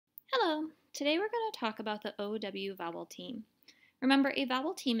Hello! Today we're going to talk about the OW vowel team. Remember, a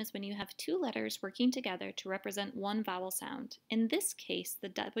vowel team is when you have two letters working together to represent one vowel sound. In this case, the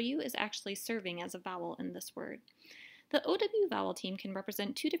W is actually serving as a vowel in this word. The OW vowel team can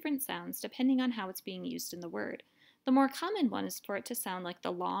represent two different sounds depending on how it's being used in the word. The more common one is for it to sound like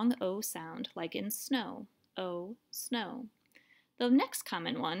the long O sound, like in snow. O, snow. The next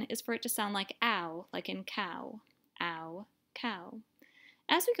common one is for it to sound like ow, like in cow. Ow, cow.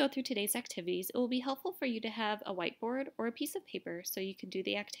 As we go through today's activities, it will be helpful for you to have a whiteboard or a piece of paper so you can do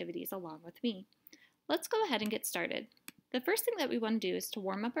the activities along with me. Let's go ahead and get started. The first thing that we want to do is to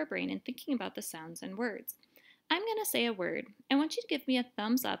warm up our brain in thinking about the sounds and words. I'm going to say a word. I want you to give me a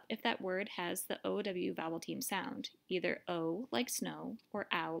thumbs up if that word has the OW vowel team sound, either O like snow or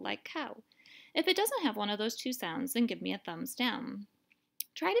ow like cow. If it doesn't have one of those two sounds, then give me a thumbs down.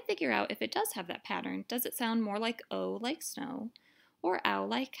 Try to figure out if it does have that pattern. Does it sound more like O like snow or ow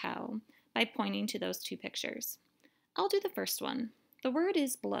like cow by pointing to those two pictures? I'll do the first one. The word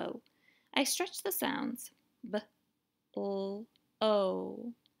is blow. I stretch the sounds. B, l,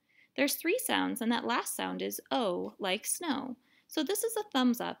 o. There's three sounds, and that last sound is O like snow. So this is a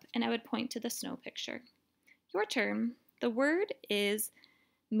thumbs up, and I would point to the snow picture. Your turn. The word is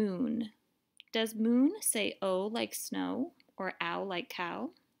moon. Does moon say O like snow or ow like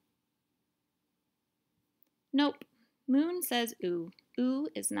cow? Nope. Moon says oo. Oo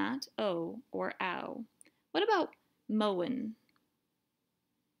is not O or ow. What about mowin?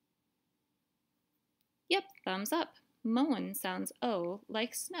 Yep, thumbs up. Mowin sounds O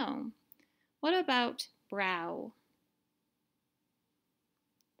like snow. What about brow?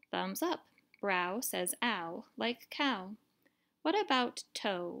 Thumbs up. Brow says ow like cow. What about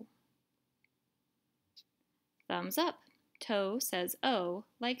toe? Thumbs up. Toe says O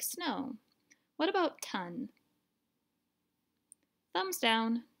like snow. What about ton? Thumbs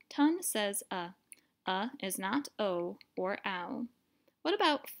down. Ton says is not O or ow. What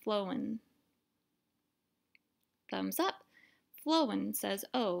about flowin? Thumbs up. Flowin says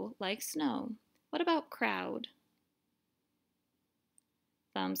O like snow. What about crowd?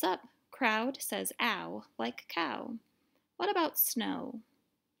 Thumbs up. Crowd says ow like cow. What about snow?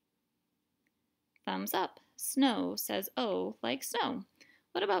 Thumbs up. Snow says O like snow.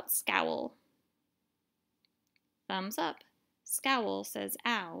 What about scowl? Thumbs up. Scowl says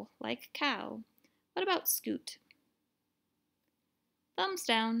ow like cow. What about scoot? Thumbs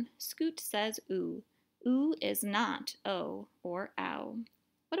down. Scoot says oo. Oo is not O or ow.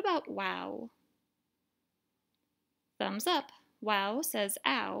 What about wow? Thumbs up. Wow says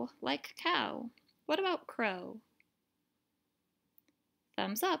ow like cow. What about crow?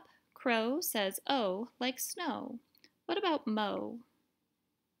 Thumbs up. Crow says O like snow. What about mow?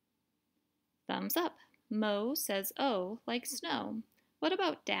 Thumbs up. Mow says O like snow. What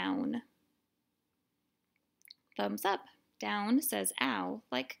about down? Thumbs up. Down says ow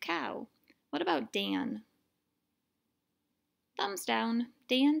like cow. What about Dan? Thumbs down.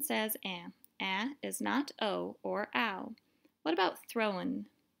 Dan says ah. Ah is not O or ow. What about throwin?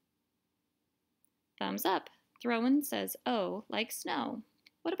 Thumbs up. Throwin says O like snow.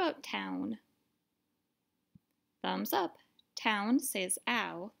 What about town? Thumbs up. Town says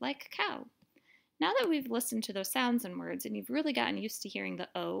ow like cow. Now that we've listened to those sounds and words and you've really gotten used to hearing the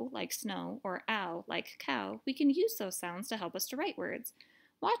O like snow or ow like cow, we can use those sounds to help us to write words.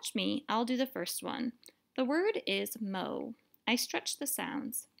 Watch me, I'll do the first one. The word is mow. I stretch the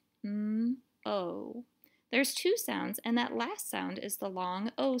sounds. O. There's two sounds, and that last sound is the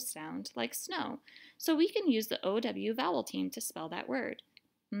long O sound, like snow. So we can use the OW vowel team to spell that word.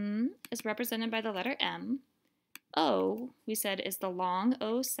 Is represented by the letter M. O, we said, is the long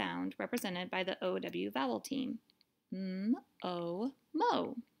O sound represented by the OW vowel team. O,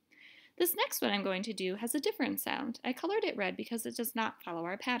 mow. This next one I'm going to do has a different sound. I colored it red because it does not follow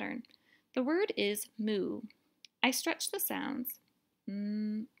our pattern. The word is moo. I stretch the sounds.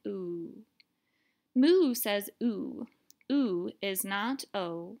 Ooh. Moo says ooh. Ooh is not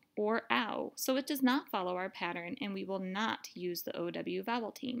O or ow, so it does not follow our pattern, and we will not use the OW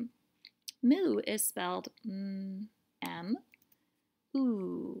vowel team. Moo is spelled M,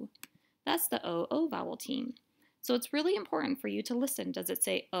 ooh. That's the OO vowel team. So it's really important for you to listen. Does it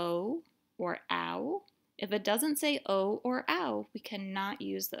say O or ow? If it doesn't say O or ow, we cannot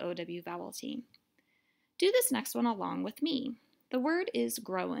use the OW vowel team. Do this next one along with me. The word is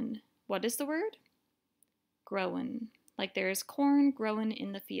growin'. What is the word? Growin'. Like there is corn growing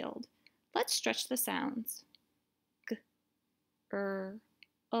in the field. Let's stretch the sounds. G,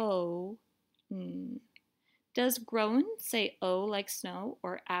 O, n. Does growin' say O like snow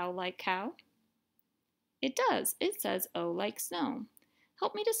or ow like cow? It does. It says O like snow.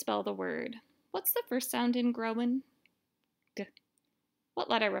 Help me to spell the word. What's the first sound in growin'? G. What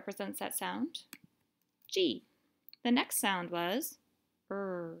letter represents that sound? G. The next sound was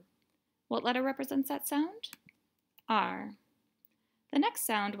R. What letter represents that sound? R. The next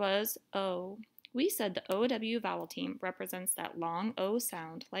sound was O. We said the OW vowel team represents that long O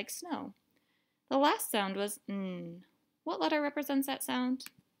sound like snow. The last sound was N. What letter represents that sound?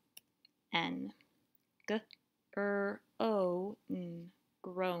 N. G, O, N.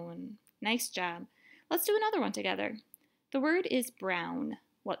 Grown. Nice job. Let's do another one together. The word is brown.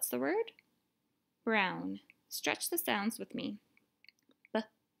 What's the word? Brown. Stretch the sounds with me. B,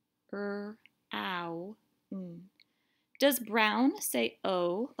 ow, N. Does brown say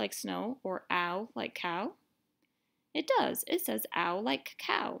O like snow or ow like cow? It does. It says ow like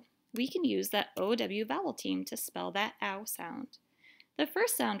cow. We can use that OW vowel team to spell that ow sound. The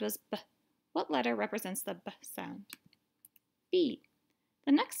first sound was B. What letter represents the B sound? B.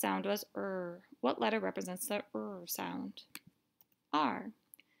 The next sound was What letter represents the sound? R.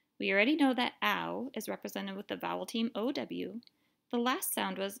 We already know that ow is represented with the vowel team OW. The last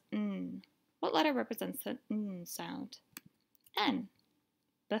sound was N. What letter represents the N sound? N.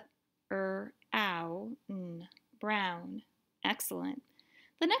 B, ow, N. Brown. Excellent.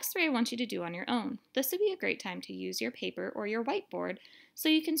 The next three I want you to do on your own. This would be a great time to use your paper or your whiteboard so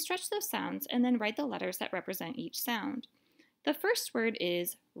you can stretch those sounds and then write the letters that represent each sound. The first word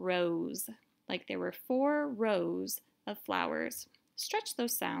is rose, like there were 4 rows of flowers. Stretch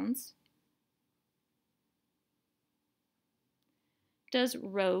those sounds. Does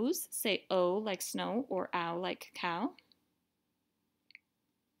rose say O like snow or ow like cow?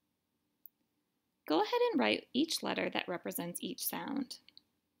 Go ahead and write each letter that represents each sound.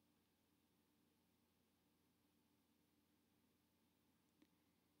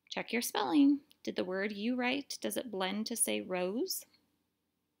 Check your spelling. Did the word you write, does it blend to say rose?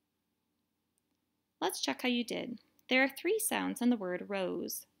 Let's check how you did. There are 3 sounds in the word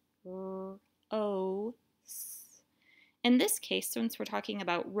rose. R, O, S. In this case, since we're talking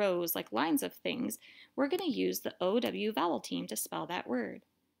about rows like lines of things, we're going to use the OW vowel team to spell that word.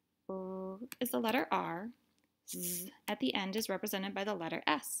 R is the letter R. Z at the end is represented by the letter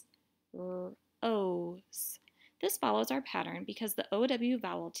S. R, O, S. This follows our pattern because the OW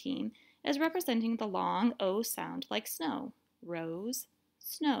vowel team is representing the long O sound like snow. Rose,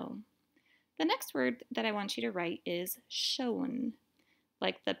 snow. The next word that I want you to write is shown,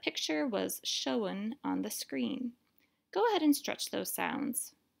 like the picture was shown on the screen. Go ahead and stretch those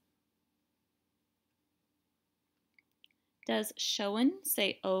sounds. Does shown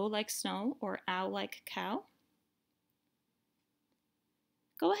say O like snow or ow like cow?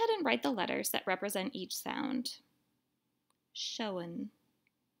 Go ahead and write the letters that represent each sound. Shown.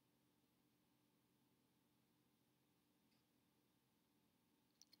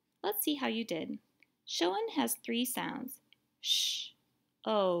 Let's see how you did. Shown has 3 sounds. Sh,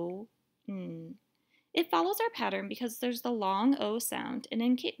 O, N. It follows our pattern because there's the long O sound, and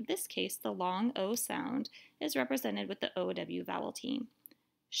in this case, the long O sound is represented with the OW vowel team.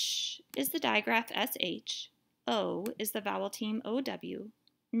 Sh is the digraph SH, O is the vowel team OW,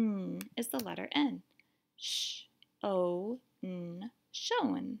 N is the letter N. Sh, O, N,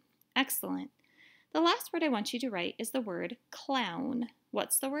 shown. Excellent. The last word I want you to write is the word clown.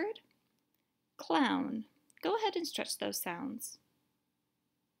 What's the word? Clown. Go ahead and stretch those sounds.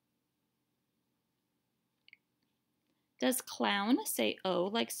 Does clown say O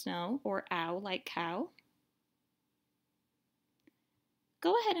like snow or ow like cow?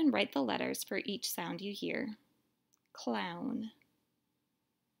 Go ahead and write the letters for each sound you hear. Clown.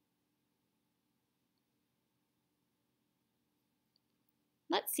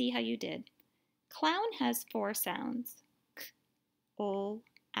 Let's see how you did. Clown has 4 sounds. K, O,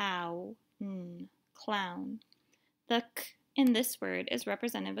 ow, N, clown. The K in this word is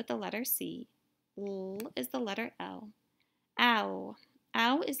represented with the letter C. L is the letter L. Ow.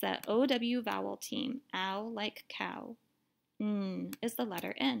 Ow is that OW vowel team. Ow like cow. N is the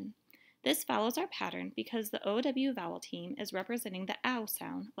letter N. This follows our pattern because the OW vowel team is representing the ow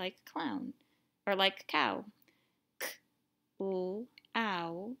sound like clown, or like cow. K, L,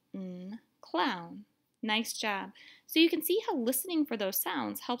 ow, N, clown. Nice job. So you can see how listening for those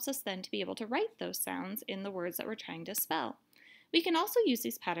sounds helps us then to be able to write those sounds in the words that we're trying to spell. We can also use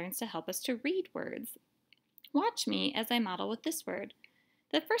these patterns to help us to read words. Watch me as I model with this word.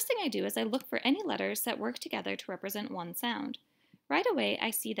 The first thing I do is I look for any letters that work together to represent one sound. Right away,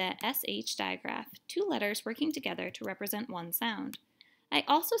 I see that SH digraph, 2 letters working together to represent one sound. I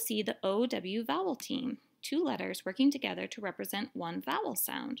also see the OW vowel team, 2 letters working together to represent one vowel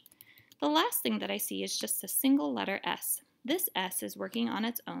sound. The last thing that I see is just a single letter S. This S is working on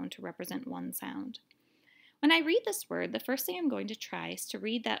its own to represent one sound. When I read this word, the first thing I'm going to try is to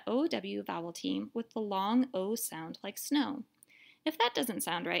read that OW vowel team with the long O sound like snow. If that doesn't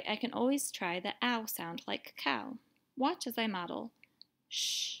sound right, I can always try the OW sound like cow. Watch as I model.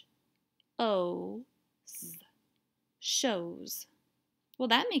 Sh, O, Z, shows. Well,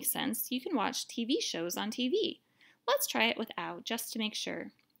 that makes sense. You can watch TV shows on TV. Let's try it with OW just to make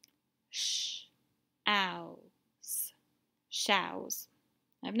sure. Sh, ows, shows.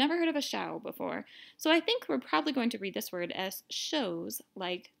 I've never heard of a show before, so I think we're probably going to read this word as shows,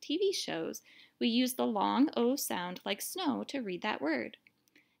 like TV shows. We use the long O sound like snow to read that word.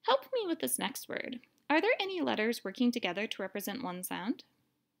 Help me with this next word. Are there any letters working together to represent one sound?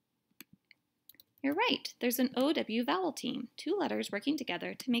 You're right, there's an OW vowel team, 2 letters working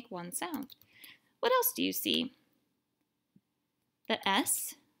together to make one sound. What else do you see? The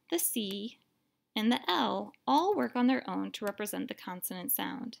S, the C, and the L all work on their own to represent the consonant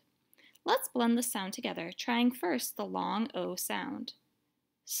sound. Let's blend the sound together, trying first the long O sound.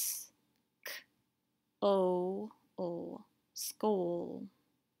 S, K, O, skol.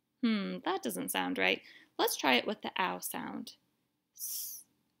 That doesn't sound right. Let's try it with the OW sound. S,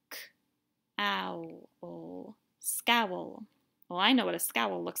 K, ow, scowl. Well, I know what a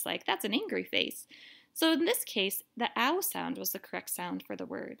scowl looks like. That's an angry face. So in this case, the OW sound was the correct sound for the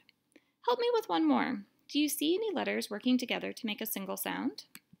word. Help me with one more. Do you see any letters working together to make a single sound?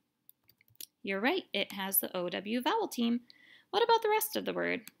 You're right, it has the OW vowel team. What about the rest of the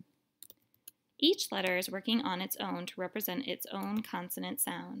word? Each letter is working on its own to represent its own consonant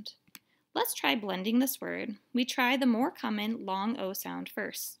sound. Let's try blending this word. We try the more common long O sound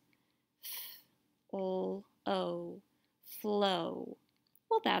first. F, o, flow.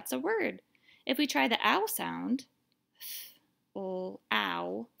 Well, that's a word. If we try the OW sound, f,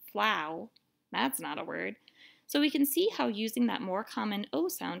 ow, flow, that's not a word. So we can see how using that more common O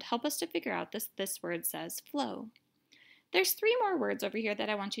sound help us to figure out this word says flow. There's 3 more words over here that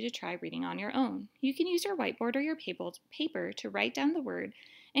I want you to try reading on your own. You can use your whiteboard or your paper to write down the word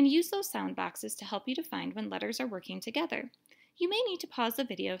and use those sound boxes to help you to find when letters are working together. You may need to pause the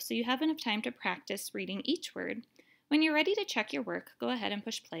video so you have enough time to practice reading each word. When you're ready to check your work, go ahead and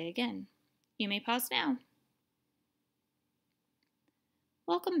push play again. You may pause now.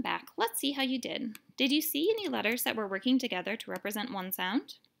 Welcome back. Let's see how you did. Did you see any letters that were working together to represent one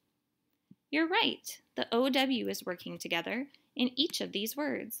sound? You're right. The OW is working together in each of these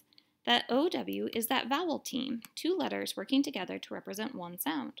words. That OW is that vowel team, 2 letters working together to represent one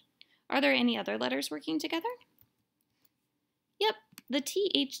sound. Are there any other letters working together? Yep, the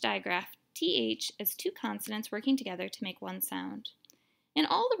TH digraph. TH is 2 consonants working together to make one sound. In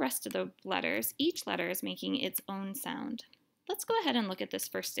all the rest of the letters, each letter is making its own sound. Let's go ahead and look at this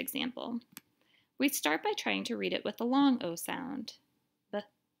first example. We start by trying to read it with the long O sound.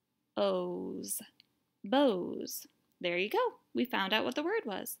 O's, bows. There you go. We found out what the word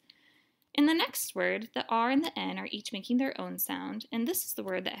was. In the next word, the R and the N are each making their own sound, and this is the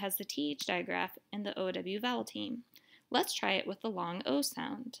word that has the TH digraph and the OW vowel team. Let's try it with the long O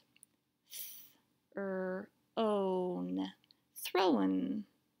sound. Own, thrown.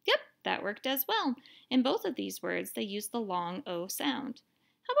 Yep, that worked as well. In both of these words, they use the long O sound.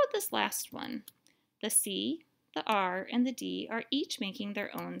 How about this last one? The C, the R, and the D are each making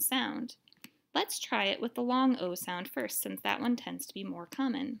their own sound. Let's try it with the long O sound first, since that one tends to be more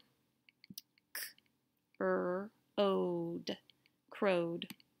common. Owed, crowed.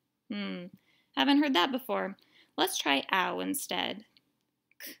 Haven't heard that before. Let's try ow instead.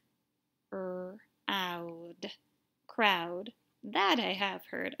 Owed, crowd. That I have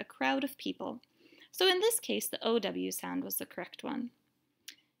heard, a crowd of people. So in this case, the OW sound was the correct one.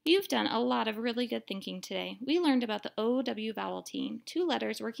 You've done a lot of really good thinking today. We learned about the OW vowel team, 2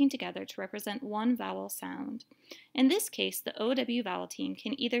 letters working together to represent one vowel sound. In this case, the OW vowel team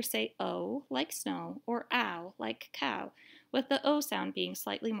can either say O, like snow, or ow, like cow, with the O sound being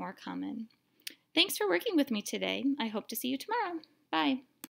slightly more common. Thanks for working with me today. I hope to see you tomorrow. Bye.